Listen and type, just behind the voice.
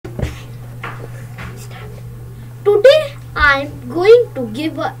Today I am going to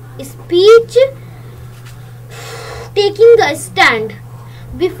give a speech taking a stand.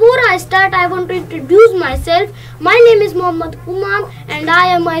 Before I start, I want to introduce myself. My name is Mohammad Umam and I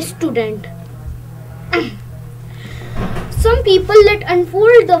am a student. Some people let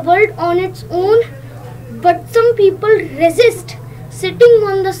unfold the world on its own, but some people resist, sitting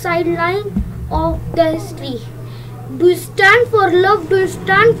on the sideline of the history. Do you stand for love? Do you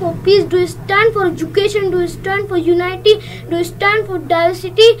stand for peace? Do you stand for education? Do you stand for unity? Do you stand for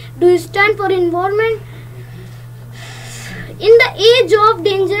diversity? Do you stand for environment? In the age of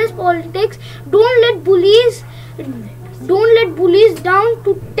dangerous politics, don't let bullies down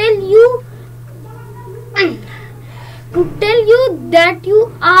to tell you that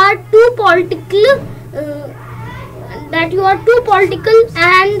you are too political, and that you are too political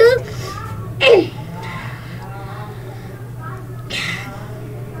and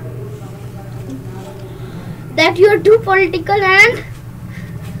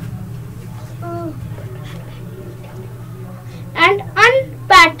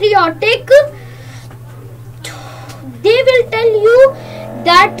unpatriotic. They will tell you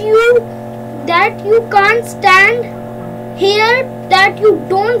that you can't stand here, that you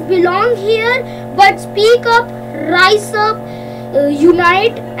don't belong here. But speak up, rise up,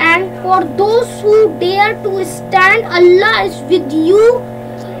 unite, and for those who dare to stand, Allah is with you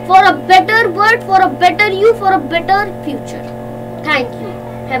for a better world, for a better you, for a better future. Thank you.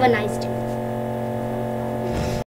 Have a nice day.